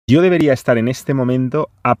yo debería estar en este momento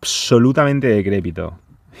absolutamente decrépito.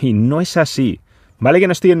 Y no es así. Vale que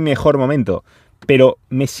no estoy en mi mejor momento, pero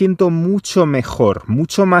me siento mucho mejor,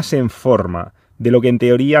 mucho más en forma de lo que en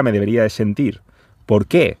teoría me debería de sentir. ¿Por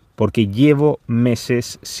qué? Porque llevo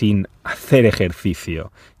meses sin hacer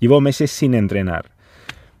ejercicio. Llevo meses sin entrenar.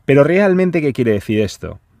 Pero realmente, ¿qué quiere decir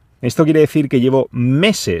esto? Esto quiere decir que llevo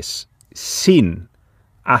meses sin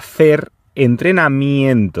hacer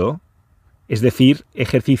entrenamiento, es decir,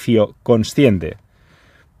 ejercicio consciente.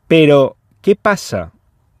 Pero, ¿qué pasa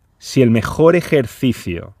si el mejor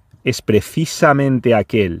ejercicio es precisamente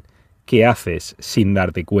aquel que haces sin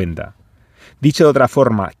darte cuenta? Dicho de otra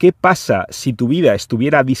forma, ¿qué pasa si tu vida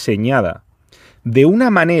estuviera diseñada de una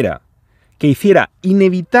manera que hiciera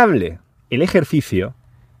inevitable el ejercicio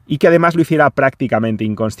y que además lo hiciera prácticamente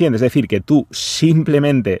inconsciente? Es decir, que tú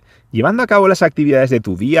simplemente llevando a cabo las actividades de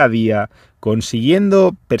tu día a día,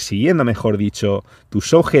 persiguiendo, mejor dicho,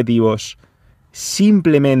 tus objetivos,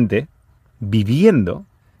 simplemente viviendo,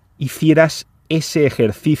 hicieras ese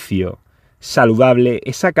ejercicio saludable,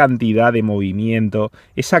 esa cantidad de movimiento,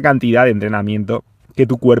 esa cantidad de entrenamiento que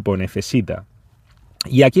tu cuerpo necesita.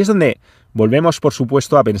 Y aquí es donde volvemos, por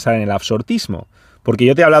supuesto, a pensar en el absortismo, porque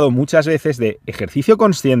yo te he hablado muchas veces de ejercicio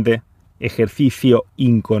consciente, ejercicio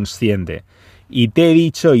inconsciente. Y te he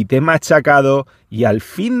dicho y te he machacado, y al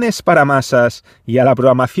fitness para masas y a la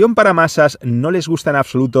programación para masas no les gusta en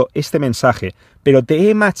absoluto este mensaje, pero te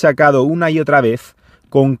he machacado una y otra vez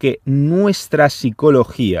con que nuestra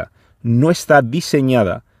psicología no está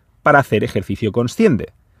diseñada para hacer ejercicio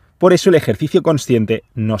consciente. Por eso el ejercicio consciente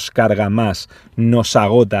nos carga más, nos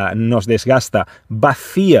agota, nos desgasta,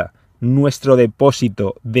 vacía nuestro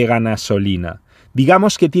depósito de gasolina.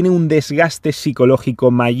 Digamos que tiene un desgaste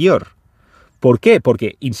psicológico mayor. ¿Por qué?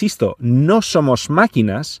 Porque, insisto, no somos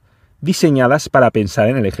máquinas diseñadas para pensar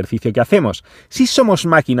en el ejercicio que hacemos. Sí somos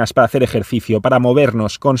máquinas para hacer ejercicio, para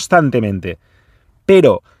movernos constantemente,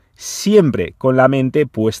 pero siempre con la mente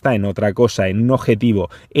puesta en otra cosa, en un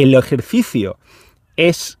objetivo. El ejercicio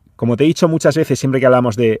es, como te he dicho muchas veces siempre que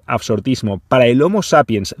hablamos de absortismo, para el Homo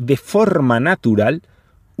sapiens de forma natural,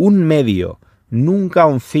 un medio, nunca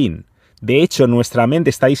un fin. De hecho, nuestra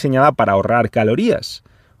mente está diseñada para ahorrar calorías.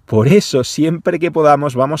 Por eso, siempre que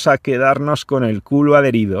podamos, vamos a quedarnos con el culo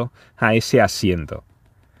adherido a ese asiento.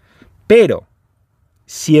 Pero,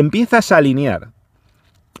 si empiezas a alinear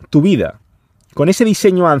tu vida con ese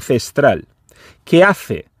diseño ancestral que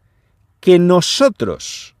hace que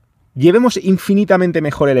nosotros llevemos infinitamente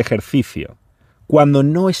mejor el ejercicio cuando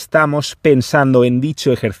no estamos pensando en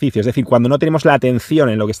dicho ejercicio, es decir, cuando no tenemos la atención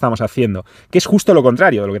en lo que estamos haciendo, que es justo lo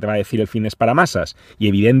contrario de lo que te va a decir el fitness para masas. Y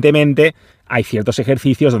evidentemente hay ciertos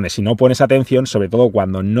ejercicios donde si no pones atención, sobre todo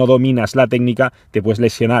cuando no dominas la técnica, te puedes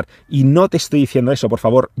lesionar. Y no te estoy diciendo eso, por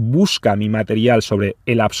favor, busca mi material sobre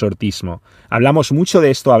el absortismo. Hablamos mucho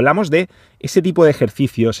de esto, hablamos de ese tipo de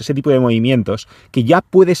ejercicios, ese tipo de movimientos que ya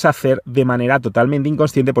puedes hacer de manera totalmente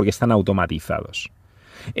inconsciente porque están automatizados.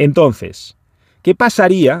 Entonces, ¿qué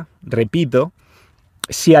pasaría, repito,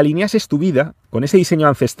 si alineases tu vida con ese diseño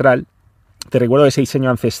ancestral? Te recuerdo que ese diseño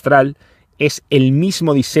ancestral es el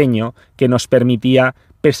mismo diseño que nos permitía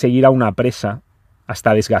perseguir a una presa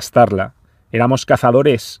hasta desgastarla. Éramos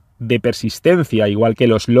cazadores de persistencia, igual que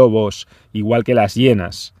los lobos, igual que las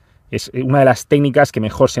hienas. Es una de las técnicas que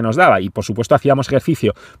mejor se nos daba y, por supuesto, hacíamos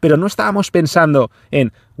ejercicio, pero no estábamos pensando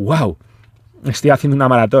en ¡wow! Estoy haciendo una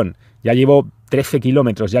maratón, ya llevo 13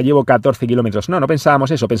 kilómetros, ya llevo 14 kilómetros. No pensábamos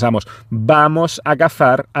eso, pensábamos, vamos a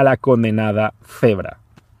cazar a la condenada cebra.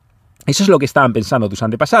 Eso es lo que estaban pensando tus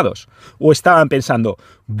antepasados. O estaban pensando,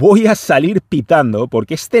 voy a salir pitando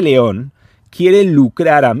porque este león quiere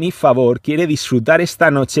lucrar a mi favor, quiere disfrutar esta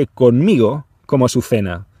noche conmigo como su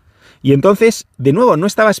cena. Y entonces, de nuevo, no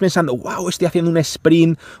estabas pensando, wow, estoy haciendo un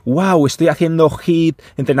sprint, wow, estoy haciendo HIIT,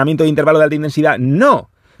 entrenamiento de intervalo de alta intensidad. No.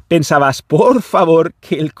 Pensabas, por favor,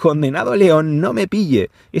 que el condenado león no me pille.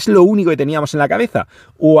 Es lo único que teníamos en la cabeza.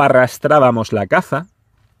 O arrastrábamos la caza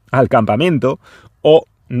al campamento, o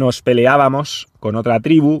nos peleábamos con otra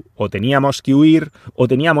tribu, o teníamos que huir, o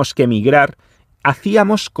teníamos que emigrar.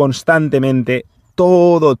 Hacíamos constantemente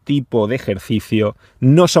todo tipo de ejercicio.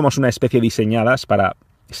 No somos una especie diseñadas para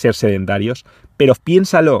ser sedentarios, pero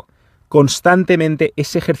piénsalo, constantemente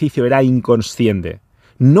ese ejercicio era inconsciente.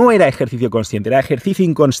 No era ejercicio consciente, era ejercicio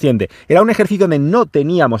inconsciente. Era un ejercicio donde no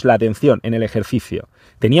teníamos la atención en el ejercicio.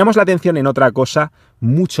 Teníamos la atención en otra cosa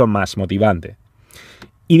mucho más motivante.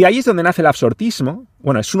 Y de ahí es donde nace el absortismo.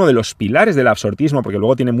 Bueno, es uno de los pilares del absortismo porque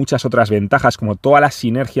luego tiene muchas otras ventajas, como todas las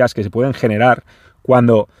sinergias que se pueden generar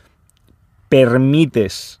cuando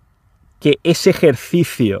permites que ese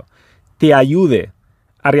ejercicio te ayude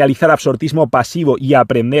a realizar absortismo pasivo y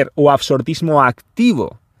aprender, o absortismo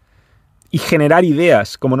activo y generar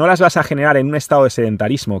ideas, como no las vas a generar en un estado de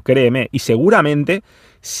sedentarismo, créeme, y seguramente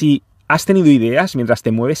si has tenido ideas mientras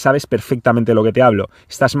te mueves, sabes perfectamente de lo que te hablo,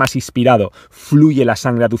 estás más inspirado, fluye la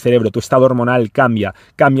sangre a tu cerebro, tu estado hormonal cambia,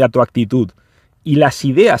 cambia tu actitud. Y las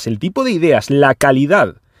ideas, el tipo de ideas, la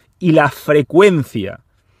calidad y la frecuencia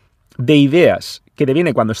de ideas que te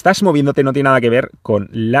viene cuando estás moviéndote no tiene nada que ver con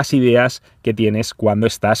las ideas que tienes cuando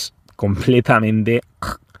estás completamente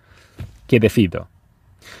quietecito.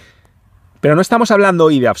 Pero no estamos hablando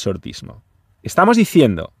hoy de absortismo. Estamos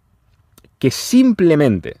diciendo que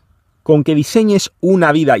simplemente con que diseñes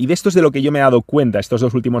una vida, y de esto es de lo que yo me he dado cuenta estos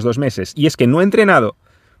 2 últimos 2 meses, y es que no he entrenado,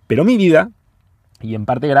 pero mi vida, y en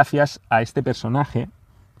parte gracias a este personaje,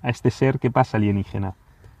 a este ser que pasa alienígena.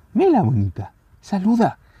 Mira, bonita,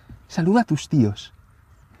 saluda a tus tíos.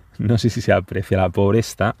 No sé si se aprecia, la pobre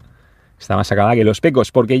está más sacada que los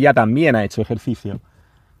pecos, porque ella también ha hecho ejercicio.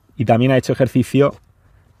 Y también ha hecho ejercicio.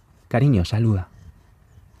 Cariño, saluda.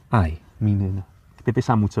 Ay, mi nena. Te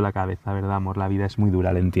pesa mucho la cabeza, ¿verdad, amor? La vida es muy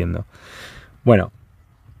dura, lo entiendo. Bueno.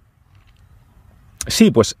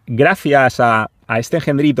 Sí, pues gracias a este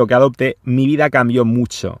engendrito que adopté, mi vida cambió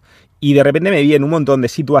mucho. Y de repente me vi en un montón de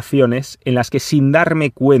situaciones en las que sin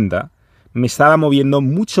darme cuenta me estaba moviendo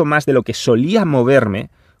mucho más de lo que solía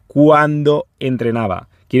moverme cuando entrenaba.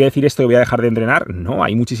 ¿Quiere decir esto que voy a dejar de entrenar? No,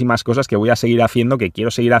 hay muchísimas cosas que voy a seguir haciendo, que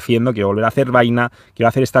quiero seguir haciendo, quiero volver a hacer vaina, quiero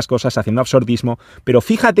hacer estas cosas haciendo absortismo, pero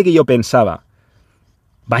fíjate que yo pensaba,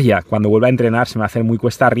 vaya, cuando vuelva a entrenar se me va a hacer muy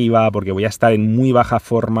cuesta arriba porque voy a estar en muy baja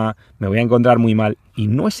forma, me voy a encontrar muy mal, y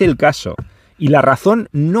no es el caso. Y la razón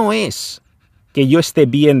no es que yo esté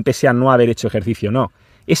bien pese a no haber hecho ejercicio, no.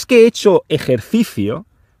 Es que he hecho ejercicio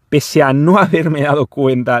pese a no haberme dado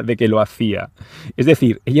cuenta de que lo hacía. Es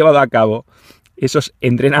decir, he llevado a cabo esos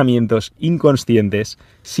entrenamientos inconscientes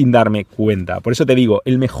sin darme cuenta. Por eso te digo,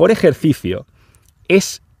 el mejor ejercicio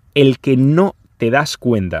es el que no te das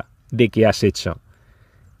cuenta de que has hecho.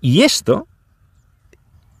 Y esto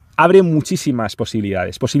abre muchísimas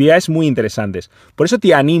posibilidades, posibilidades muy interesantes. Por eso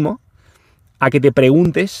te animo a que te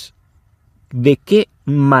preguntes de qué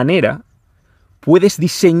manera puedes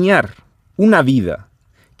diseñar una vida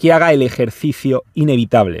que haga el ejercicio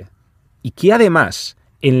inevitable y que además,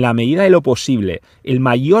 en la medida de lo posible, el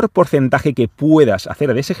mayor porcentaje que puedas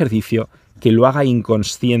hacer de ese ejercicio, que lo haga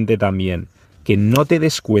inconsciente también, que no te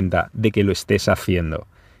des cuenta de que lo estés haciendo.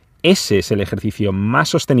 Ese es el ejercicio más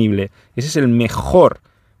sostenible, ese es el mejor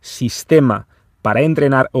sistema para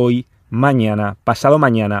entrenar hoy, mañana, pasado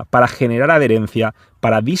mañana, para generar adherencia,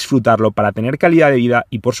 para disfrutarlo, para tener calidad de vida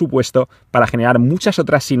y, por supuesto, para generar muchas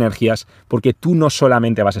otras sinergias, porque tú no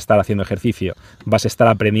solamente vas a estar haciendo ejercicio, vas a estar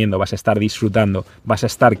aprendiendo, vas a estar disfrutando, vas a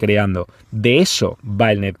estar creando. De eso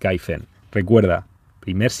va el Netkaizen. Recuerda,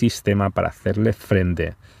 primer sistema para hacerle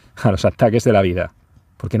frente a los ataques de la vida,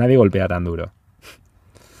 porque nadie golpea tan duro.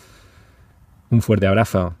 Un fuerte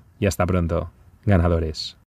abrazo y hasta pronto, ganadores.